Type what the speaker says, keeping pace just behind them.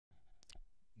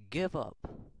Give Up,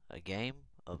 a game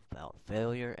about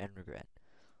failure and regret.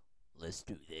 Let's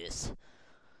do this.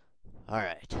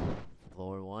 Alright,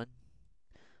 floor 1.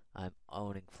 I'm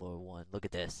owning floor 1. Look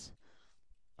at this.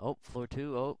 Oh, floor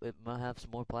 2. Oh, it might have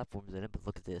some more platforms in it, but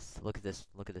look at this. Look at this.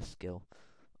 Look at this skill.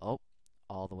 Oh,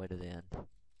 all the way to the end.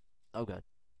 Oh, God.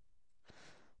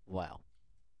 Wow.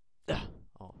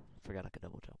 Oh, forgot I could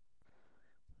double jump.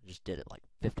 I just did it like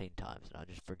 15 times and I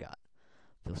just forgot.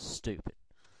 Feels stupid.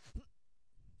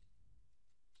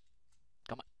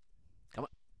 Come on. Come on.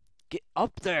 Get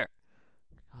up there!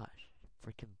 Gosh.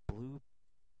 Freaking blue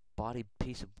body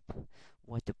piece of...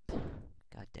 What the...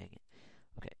 God dang it.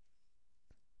 Okay.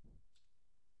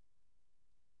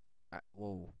 Alright.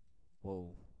 Whoa.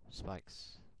 Whoa.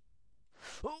 Spikes.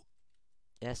 Oh!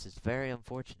 Yes, it's very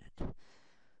unfortunate.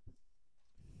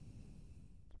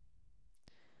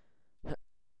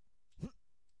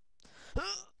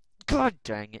 God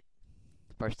dang it.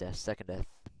 First death, second death.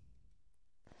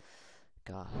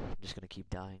 God, I'm just gonna keep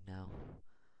dying now.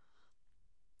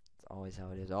 It's always how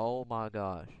it is. Oh my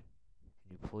gosh. Can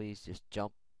you please just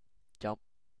jump? Jump.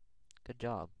 Good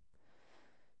job.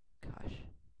 Gosh.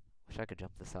 Wish I could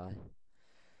jump this high.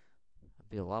 I'd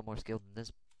be a lot more skilled than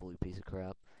this blue piece of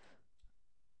crap.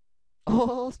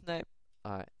 Oh, snap.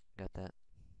 Alright, got that.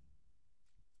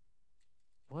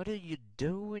 What are you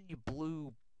doing, you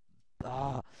blue...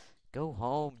 Ah, go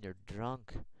home, you're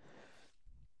drunk.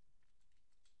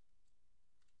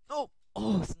 Oh!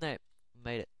 Oh, snap.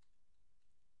 Made it.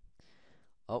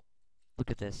 Oh,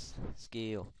 look at this.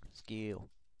 Skill. Skill.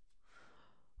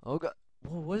 Oh, God.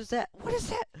 Whoa, what is that? What is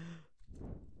that?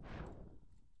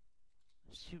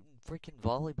 Shooting freaking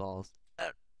volleyballs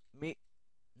at me.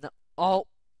 No. Oh!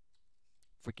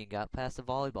 Freaking got past the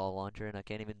volleyball launcher and I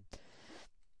can't even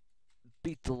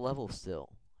beat the level still.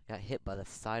 I got hit by the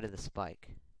side of the spike.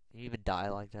 You even die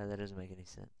like that? That doesn't make any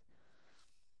sense.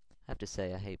 I have to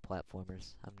say, I hate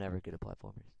platformers. I'm never good at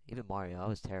platformers. Even Mario, I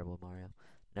was terrible at Mario.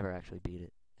 Never actually beat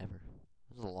it, ever.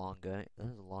 This was a long game. This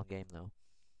was a long game, though.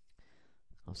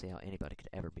 I don't see how anybody could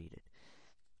ever beat it.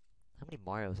 How many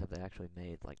Marios have they actually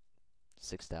made? Like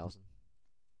 6,000?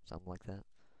 Something like that?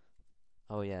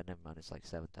 Oh yeah, never mind. It's like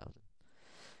 7,000.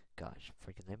 Gosh,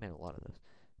 freaking, they made a lot of those.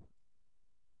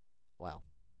 Wow.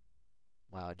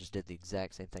 Wow, I just did the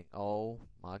exact same thing. Oh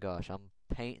my gosh, I'm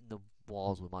painting the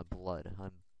walls with my blood.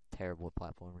 I'm terrible at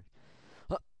platformers.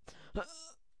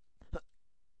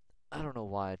 I don't know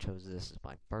why I chose this as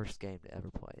my first game to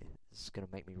ever play. This is gonna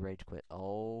make me rage quit.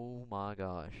 Oh my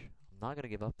gosh. I'm not gonna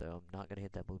give up though. I'm not gonna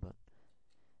hit that blue button.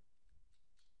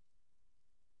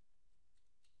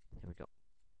 Here we go.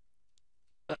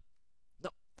 No,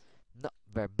 no,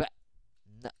 very bad.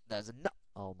 No, that's a no.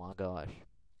 Oh my gosh.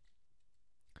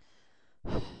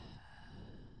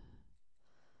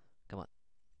 Come on.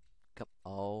 Come.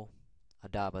 Oh, I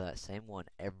die by that same one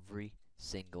every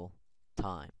single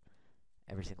time.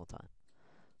 Every single time.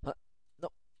 No,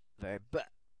 very bad.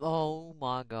 Oh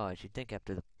my gosh. You'd think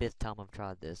after the 5th time I've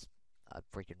tried this, I'd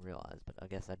freaking realize, but I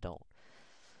guess I don't.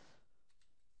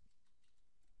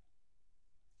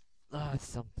 Ah,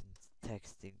 something's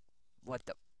texting. What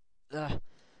the?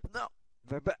 No,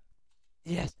 very bad.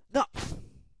 Yes, no.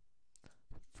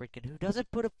 Freaking who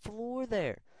doesn't put a floor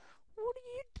there? What are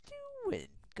you doing?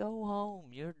 Go home.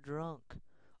 You're drunk.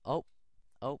 Oh,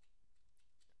 oh,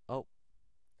 oh,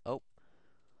 oh.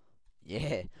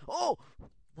 Yeah. Oh,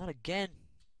 not again.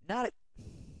 Not a.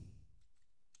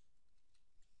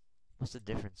 What's the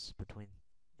difference between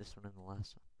this one and the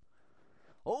last one?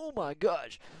 Oh my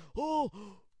gosh. Oh.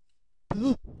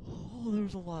 Oh, there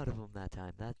was a lot of them that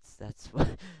time. That's that's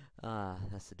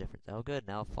the difference. Oh, good.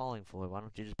 Now falling floor. Why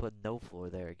don't you just put no floor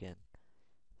there again?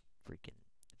 Freaking,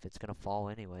 if it's gonna fall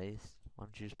anyways, why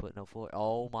don't you just put no floor?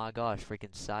 Oh my gosh,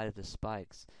 freaking side of the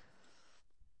spikes.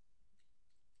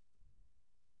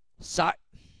 Side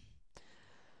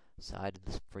of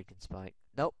this freaking spike.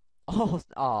 Nope. Oh,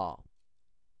 oh.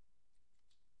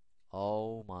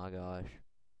 Oh my gosh.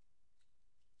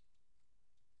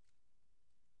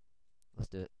 Let's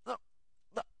do it. No,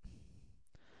 no.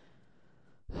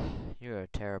 You're a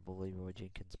terrible Leroy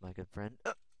Jenkins, my good friend.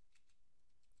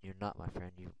 You're not my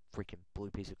friend, you freaking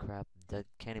blue piece of crap that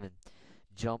can't even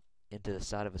jump into the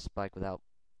side of a spike without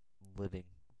living.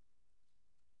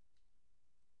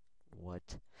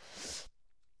 What?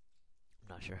 I'm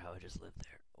not sure how I just lived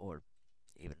there, or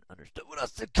even understood what I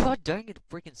said. God dang it,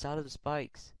 freaking side of the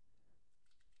spikes.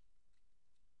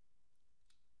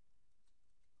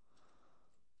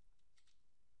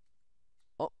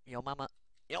 Oh, yo mama,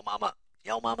 yo mama,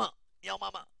 yo mama, yo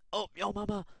mama, oh, yo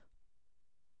mama.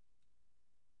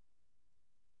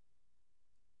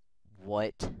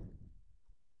 What?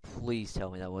 Please tell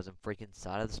me that wasn't freaking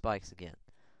side of the spikes again.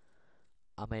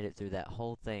 I made it through that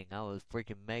whole thing. I was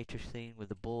freaking matrixing with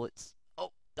the bullets.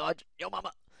 Oh, dodge! Yo,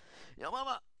 mama! Yo,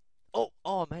 mama! Oh,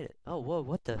 I made it. Oh, whoa,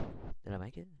 what the? Did I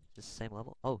make it? Is this the same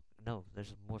level? Oh, no,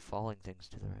 there's more falling things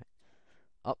to the right.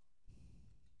 Up.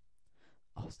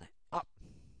 Oh, snap. Up.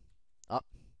 Up.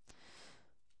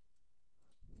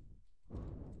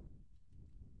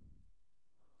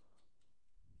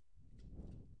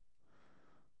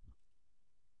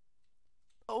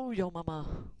 Oh, yo, mama!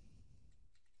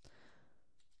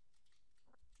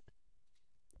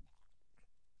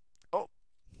 Oh!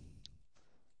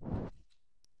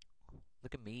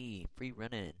 Look at me, free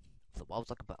running. The walls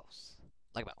like a boss.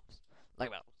 Like a boss. Like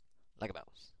a boss. Like a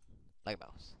boss. Like a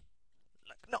boss.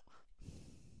 Like, no!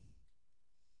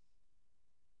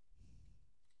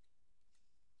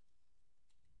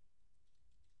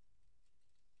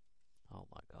 Oh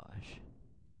my gosh.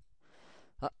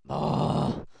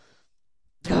 Oh!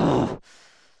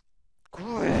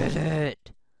 Quit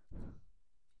it!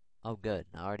 Oh, good.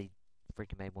 I already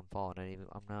freaking made one fall, and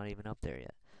I'm not even up there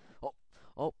yet. Oh,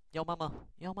 oh, yo, mama,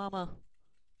 yo, mama.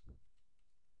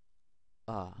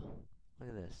 Ah, look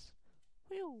at this.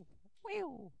 Whew,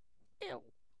 whew, whew,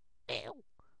 whew,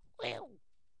 whew,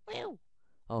 whew.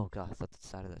 Oh god, I thought the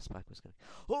side of that spike was gonna.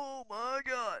 Oh my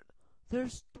god!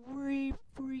 There's three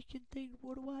freaking things.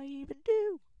 What do I even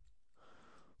do?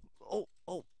 Oh,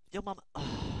 yo, mama.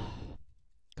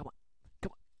 Come on,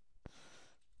 come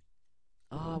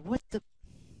on. What the?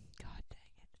 God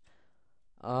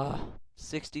dang it.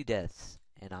 60 deaths,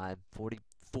 and I'm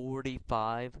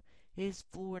 45 is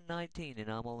floor 19, and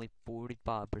I'm only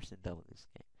 45% done with this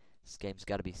game. This game's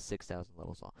got to be 6,000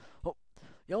 levels long. Oh,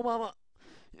 yo, mama!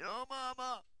 Yo,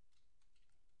 mama!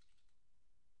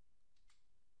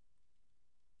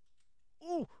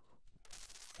 Ooh!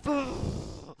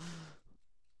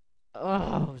 Oh,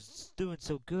 I was doing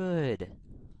so good.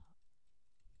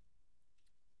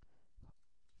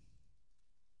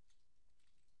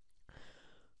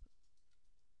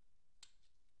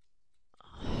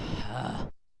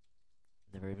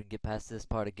 Never even get past this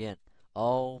part again.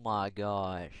 Oh my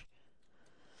gosh.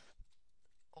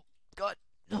 Oh, God.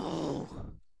 No!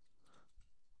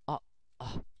 Oh,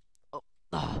 oh, oh,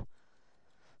 oh,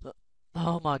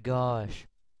 oh my gosh.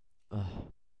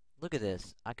 Look at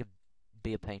this. I could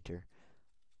be a painter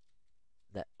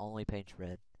that only paints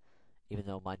red, even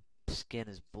though my skin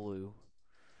is blue.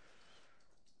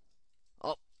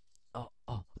 Oh,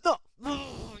 oh. No! No!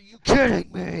 Are you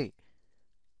kidding me?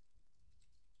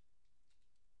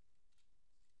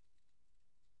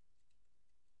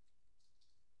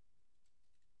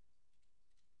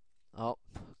 Oh,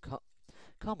 come,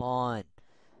 come on.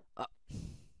 Uh,